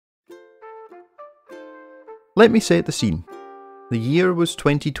Let me set the scene. The year was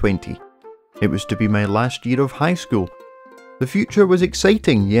 2020. It was to be my last year of high school. The future was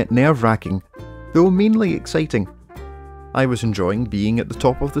exciting yet nerve-wracking, though mainly exciting. I was enjoying being at the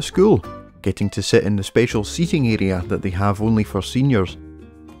top of the school, getting to sit in the special seating area that they have only for seniors.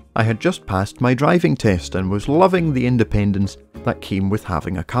 I had just passed my driving test and was loving the independence that came with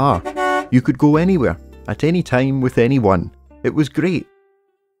having a car. You could go anywhere, at any time with anyone. It was great.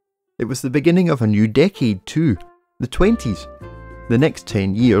 It was the beginning of a new decade too, the 20s. The next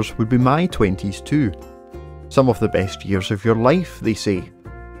 10 years would be my 20s too. Some of the best years of your life, they say.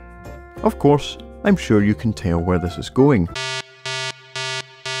 Of course, I'm sure you can tell where this is going.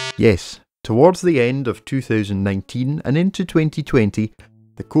 Yes, towards the end of 2019 and into 2020,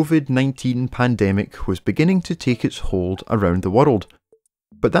 the COVID-19 pandemic was beginning to take its hold around the world.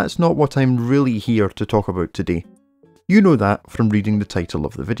 But that's not what I'm really here to talk about today. You know that from reading the title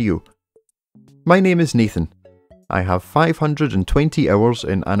of the video. My name is Nathan. I have 520 hours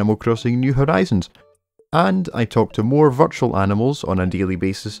in Animal Crossing New Horizons, and I talk to more virtual animals on a daily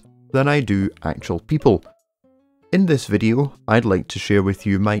basis than I do actual people. In this video, I'd like to share with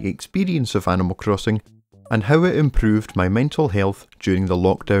you my experience of Animal Crossing and how it improved my mental health during the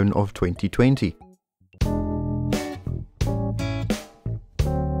lockdown of 2020.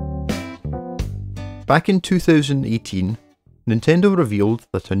 Back in 2018, Nintendo revealed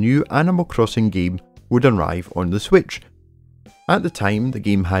that a new Animal Crossing game would arrive on the Switch. At the time, the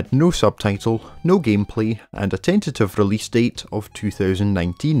game had no subtitle, no gameplay, and a tentative release date of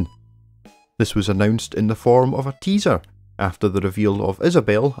 2019. This was announced in the form of a teaser after the reveal of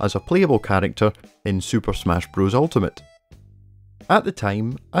Isabelle as a playable character in Super Smash Bros. Ultimate. At the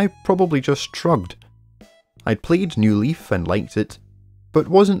time, I probably just shrugged. I'd played New Leaf and liked it, but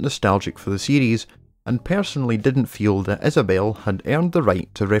wasn't nostalgic for the series, and personally didn't feel that Isabelle had earned the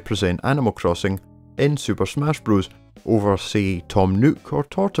right to represent Animal Crossing in Super Smash Bros. Over, say, Tom Nook or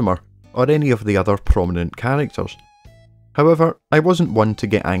Tortimer, or any of the other prominent characters. However, I wasn't one to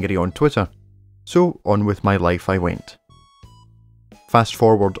get angry on Twitter, so on with my life I went. Fast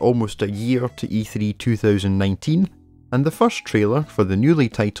forward almost a year to E3 2019, and the first trailer for the newly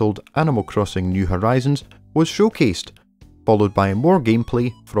titled Animal Crossing New Horizons was showcased, followed by more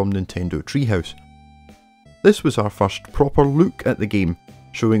gameplay from Nintendo Treehouse. This was our first proper look at the game,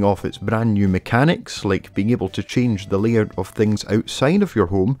 showing off its brand new mechanics like being able to change the layout of things outside of your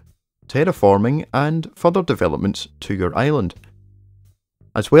home, terraforming, and further developments to your island.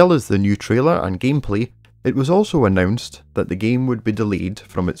 As well as the new trailer and gameplay, it was also announced that the game would be delayed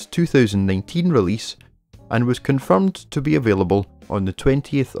from its 2019 release and was confirmed to be available on the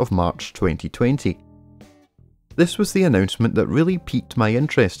 20th of March 2020. This was the announcement that really piqued my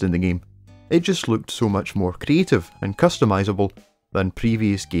interest in the game. It just looked so much more creative and customizable than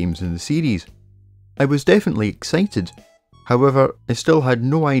previous games in the series. I was definitely excited, however I still had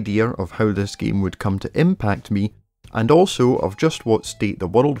no idea of how this game would come to impact me, and also of just what state the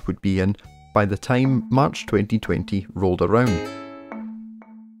world would be in by the time March 2020 rolled around.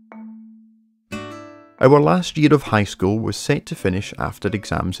 Our last year of high school was set to finish after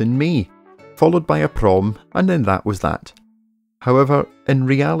exams in May, followed by a prom, and then that was that. However, in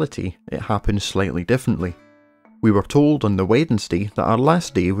reality it happened slightly differently. We were told on the Wednesday that our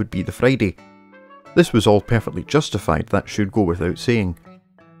last day would be the Friday. This was all perfectly justified, that should go without saying.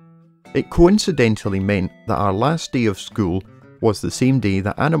 It coincidentally meant that our last day of school was the same day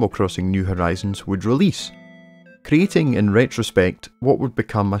that Animal Crossing New Horizons would release, creating in retrospect what would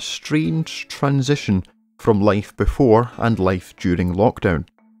become a strange transition from life before and life during lockdown.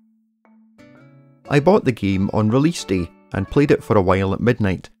 I bought the game on release day and played it for a while at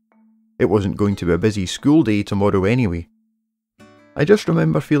midnight. It wasn't going to be a busy school day tomorrow anyway. I just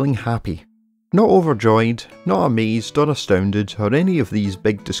remember feeling happy. Not overjoyed, not amazed or astounded or any of these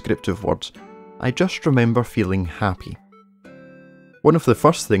big descriptive words. I just remember feeling happy. One of the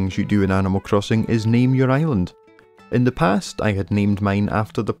first things you do in Animal Crossing is name your island. In the past, I had named mine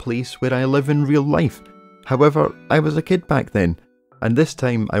after the place where I live in real life. However, I was a kid back then, and this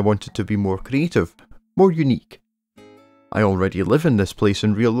time I wanted to be more creative, more unique. I already live in this place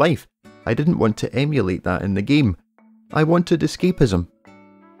in real life. I didn't want to emulate that in the game. I wanted escapism.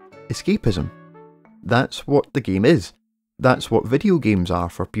 Escapism. That's what the game is. That's what video games are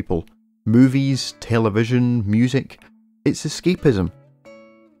for people. Movies, television, music. It's escapism.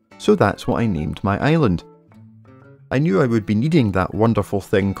 So that's what I named my island. I knew I would be needing that wonderful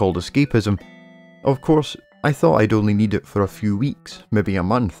thing called escapism. Of course, I thought I'd only need it for a few weeks, maybe a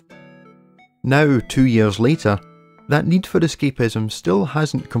month. Now, 2 years later, that need for escapism still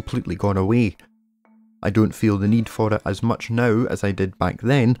hasn't completely gone away. I don't feel the need for it as much now as I did back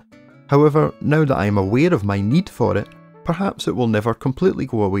then. However, now that I am aware of my need for it, perhaps it will never completely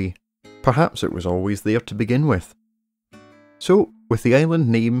go away. Perhaps it was always there to begin with. So, with the island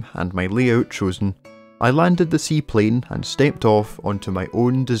name and my layout chosen, I landed the seaplane and stepped off onto my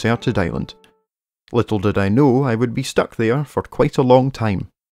own deserted island. Little did I know I would be stuck there for quite a long time.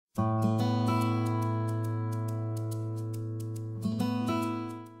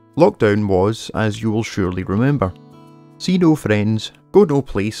 Lockdown was, as you will surely remember. See no friends, go no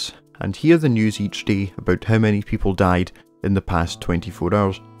place, and hear the news each day about how many people died in the past 24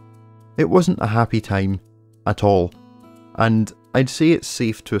 hours. It wasn't a happy time at all, and I'd say it's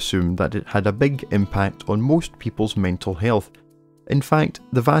safe to assume that it had a big impact on most people's mental health. In fact,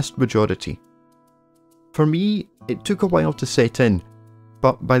 the vast majority. For me, it took a while to set in,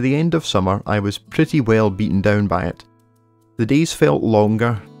 but by the end of summer I was pretty well beaten down by it. The days felt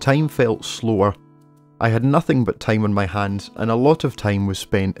longer, time felt slower. I had nothing but time on my hands, and a lot of time was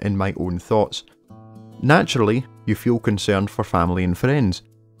spent in my own thoughts. Naturally, you feel concerned for family and friends.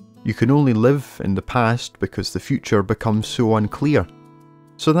 You can only live in the past because the future becomes so unclear.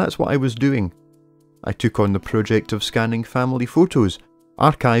 So that's what I was doing. I took on the project of scanning family photos,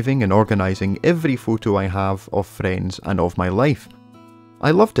 archiving and organising every photo I have of friends and of my life. I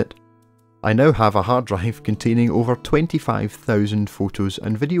loved it. I now have a hard drive containing over 25,000 photos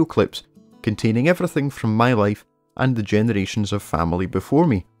and video clips, containing everything from my life and the generations of family before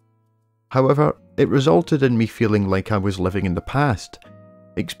me. However, it resulted in me feeling like I was living in the past,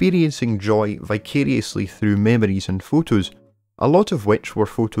 experiencing joy vicariously through memories and photos, a lot of which were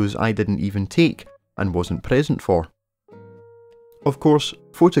photos I didn't even take and wasn't present for. Of course,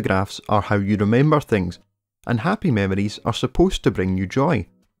 photographs are how you remember things, and happy memories are supposed to bring you joy,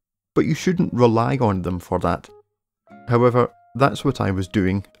 but you shouldn't rely on them for that. However, that's what I was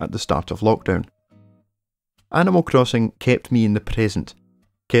doing at the start of lockdown. Animal Crossing kept me in the present,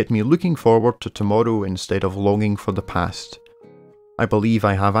 kept me looking forward to tomorrow instead of longing for the past. I believe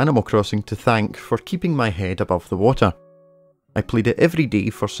I have Animal Crossing to thank for keeping my head above the water. I played it every day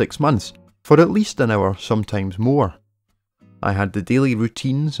for 6 months, for at least an hour, sometimes more. I had the daily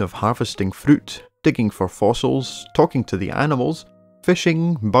routines of harvesting fruit, digging for fossils, talking to the animals,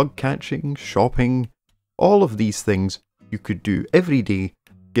 fishing, bug catching, shopping, all of these things you could do every day,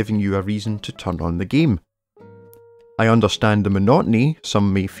 giving you a reason to turn on the game. I understand the monotony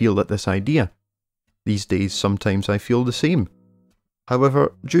some may feel at this idea. These days sometimes I feel the same.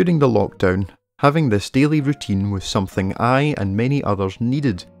 However, during the lockdown, having this daily routine was something I and many others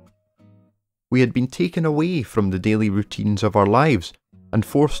needed. We had been taken away from the daily routines of our lives and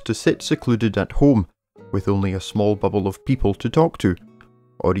forced to sit secluded at home with only a small bubble of people to talk to,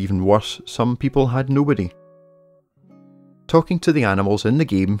 or even worse, some people had nobody. Talking to the animals in the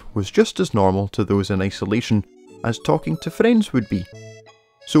game was just as normal to those in isolation as talking to friends would be.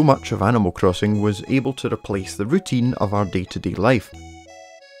 So much of Animal Crossing was able to replace the routine of our day-to-day life.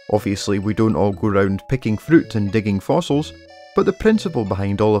 Obviously, we don't all go around picking fruit and digging fossils, but the principle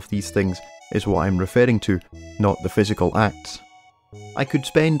behind all of these things is what I'm referring to, not the physical acts. I could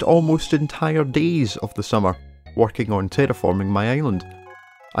spend almost entire days of the summer working on terraforming my island.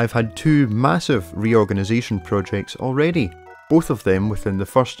 I've had 2 massive reorganisation projects already, both of them within the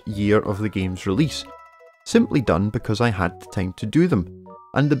first year of the game's release, simply done because I had the time to do them.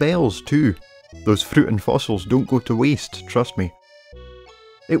 And the bells too. Those fruit and fossils don't go to waste, trust me.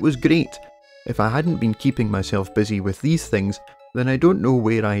 It was great. If I hadn't been keeping myself busy with these things, then I don't know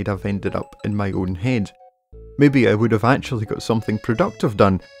where I'd have ended up in my own head. Maybe I would have actually got something productive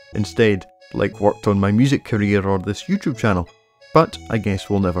done instead, like worked on my music career or this YouTube channel, but I guess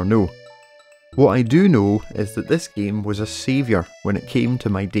we'll never know. What I do know is that this game was a saviour when it came to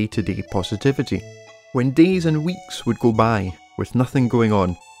my day-to-day positivity. When days and weeks would go by with nothing going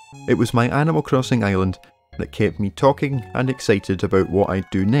on, it was my Animal Crossing island that kept me talking and excited about what I'd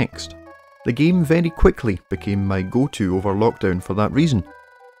do next. The game very quickly became my go-to over lockdown for that reason.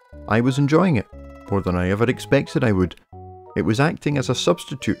 I was enjoying it, more than I ever expected I would. It was acting as a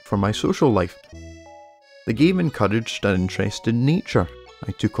substitute for my social life. The game encouraged an interest in nature.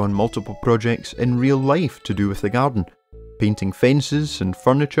 I took on multiple projects in real life to do with the garden, painting fences and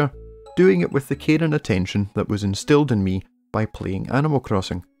furniture, doing it with the care and attention that was instilled in me by playing Animal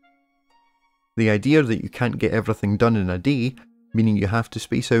Crossing. The idea that you can't get everything done in a day, meaning you have to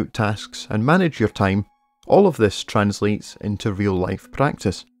space out tasks and manage your time, all of this translates into real life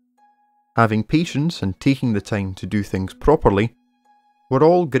practice. Having patience and taking the time to do things properly were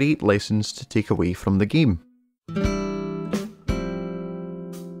all great lessons to take away from the game.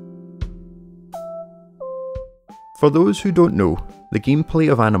 For those who don't know, the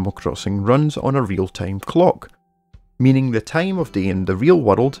gameplay of Animal Crossing runs on a real-time clock, meaning the time of day in the real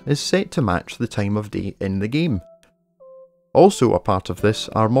world is set to match the time of day in the game. Also a part of this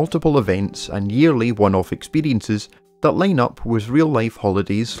are multiple events and yearly one-off experiences that line up with real-life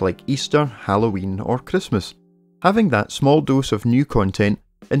holidays like Easter, Halloween or Christmas. Having that small dose of new content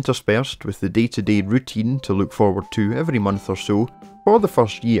interspersed with the day-to-day routine to look forward to every month or so for the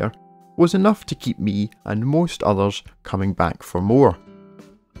first year was enough to keep me and most others coming back for more.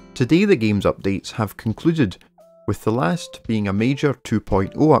 Today the game's updates have concluded, with the last being a major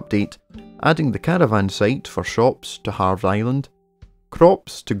 2.0 update, adding the caravan site for shops to Harvard Island,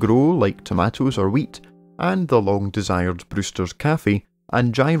 crops to grow like tomatoes or wheat, and the long-desired Brewster's Cafe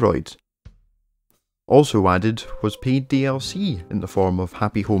and gyroids. Also added was paid DLC in the form of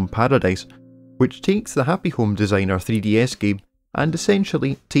Happy Home Paradise, which takes the Happy Home Designer 3DS game and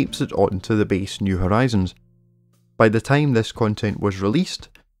essentially tapes it onto the base New Horizons. By the time this content was released,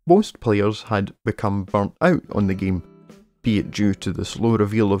 most players had become burnt out on the game, be it due to the slow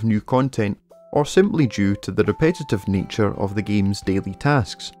reveal of new content or simply due to the repetitive nature of the game's daily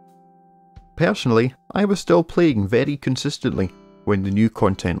tasks. Personally, I was still playing very consistently when the new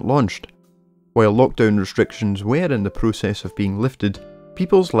content launched. While lockdown restrictions were in the process of being lifted,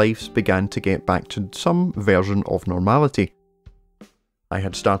 people's lives began to get back to some version of normality. I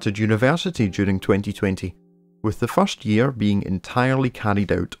had started university during 2020, with the first year being entirely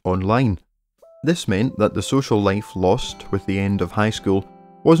carried out online. This meant that the social life lost with the end of high school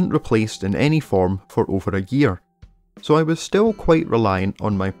wasn't replaced in any form for over a year, so I was still quite reliant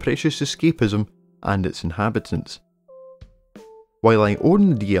on my precious escapism and its inhabitants. While I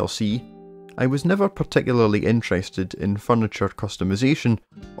own the DLC, I was never particularly interested in furniture customization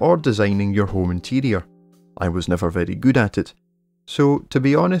or designing your home interior. I was never very good at it. So, to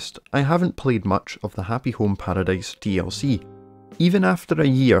be honest, I haven't played much of the Happy Home Paradise DLC. Even after a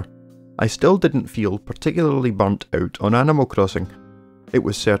year, I still didn't feel particularly burnt out on Animal Crossing. It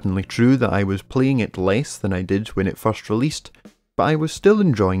was certainly true that I was playing it less than I did when it first released, but I was still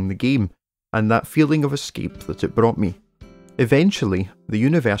enjoying the game, and that feeling of escape that it brought me. Eventually, the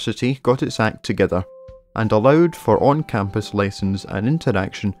university got its act together, and allowed for on-campus lessons and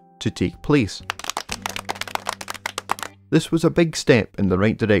interaction to take place. This was a big step in the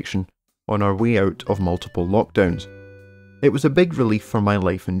right direction on our way out of multiple lockdowns. It was a big relief for my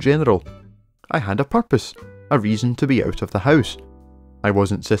life in general. I had a purpose, a reason to be out of the house. I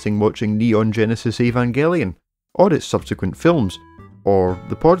wasn't sitting watching Neon Genesis Evangelion, or its subsequent films, or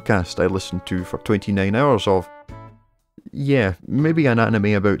the podcast I listened to for 29 hours of. Yeah, maybe an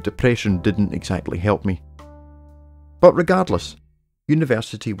anime about depression didn't exactly help me. But regardless,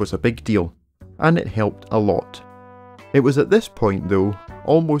 university was a big deal, and it helped a lot. It was at this point though,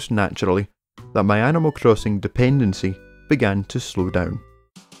 almost naturally, that my Animal Crossing dependency began to slow down.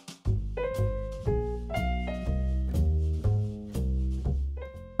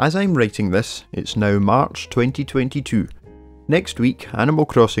 As I'm writing this, it's now March 2022. Next week, Animal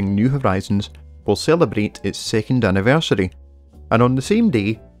Crossing New Horizons will celebrate its 2nd anniversary, and on the same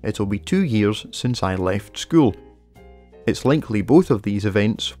day, it'll be 2 years since I left school. It's likely both of these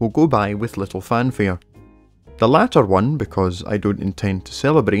events will go by with little fanfare. The latter one because I don't intend to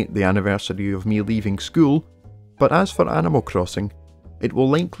celebrate the anniversary of me leaving school, but as for Animal Crossing, it will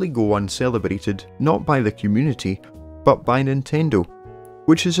likely go uncelebrated not by the community, but by Nintendo,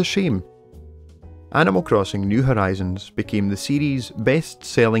 which is a shame. Animal Crossing New Horizons became the series'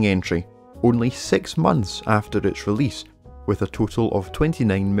 best-selling entry only 6 months after its release, with a total of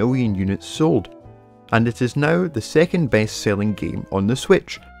 29 million units sold, and it is now the 2nd best-selling game on the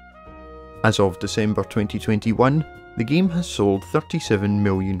Switch. As of December 2021, the game has sold 37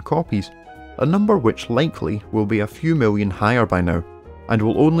 million copies, a number which likely will be a few million higher by now, and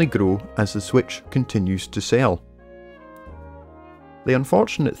will only grow as the Switch continues to sell. The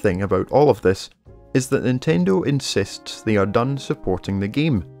unfortunate thing about all of this is that Nintendo insists they are done supporting the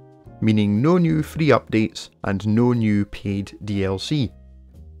game, meaning no new free updates and no new paid DLC.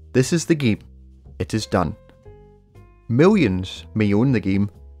 This is the game. It is done. Millions may own the game,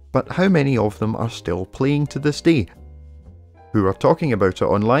 but how many of them are still playing to this day? Who are talking about it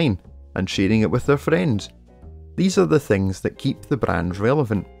online and sharing it with their friends? These are the things that keep the brand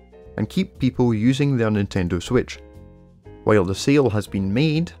relevant and keep people using their Nintendo Switch. While the sale has been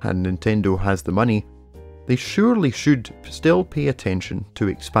made and Nintendo has the money, they surely should still pay attention to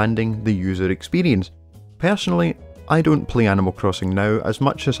expanding the user experience. Personally, I don't play Animal Crossing now as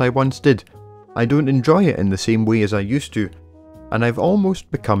much as I once did. I don't enjoy it in the same way as I used to, and I've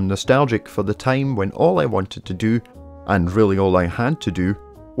almost become nostalgic for the time when all I wanted to do, and really all I had to do,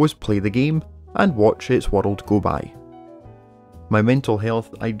 was play the game and watch its world go by. My mental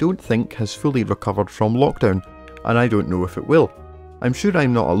health I don't think has fully recovered from lockdown, and I don't know if it will. I'm sure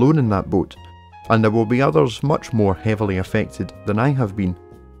I'm not alone in that boat, and there will be others much more heavily affected than I have been.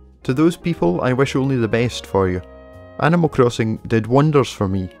 To those people, I wish only the best for you. Animal Crossing did wonders for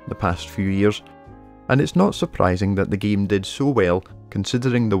me the past few years, and it's not surprising that the game did so well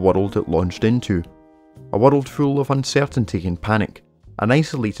considering the world it launched into. A world full of uncertainty and panic, an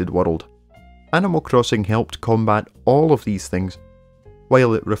isolated world. Animal Crossing helped combat all of these things.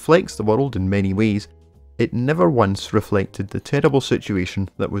 While it reflects the world in many ways, it never once reflected the terrible situation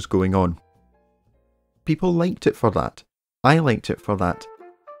that was going on. People liked it for that. I liked it for that.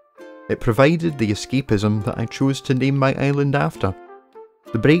 It provided the escapism that I chose to name my island after.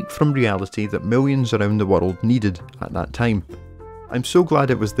 The break from reality that millions around the world needed at that time. I'm so glad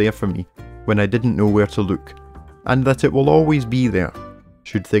it was there for me when I didn't know where to look, and that it will always be there,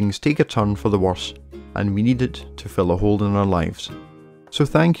 should things take a turn for the worse, and we need it to fill a hole in our lives. So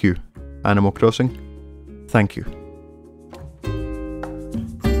thank you, Animal Crossing. Thank you.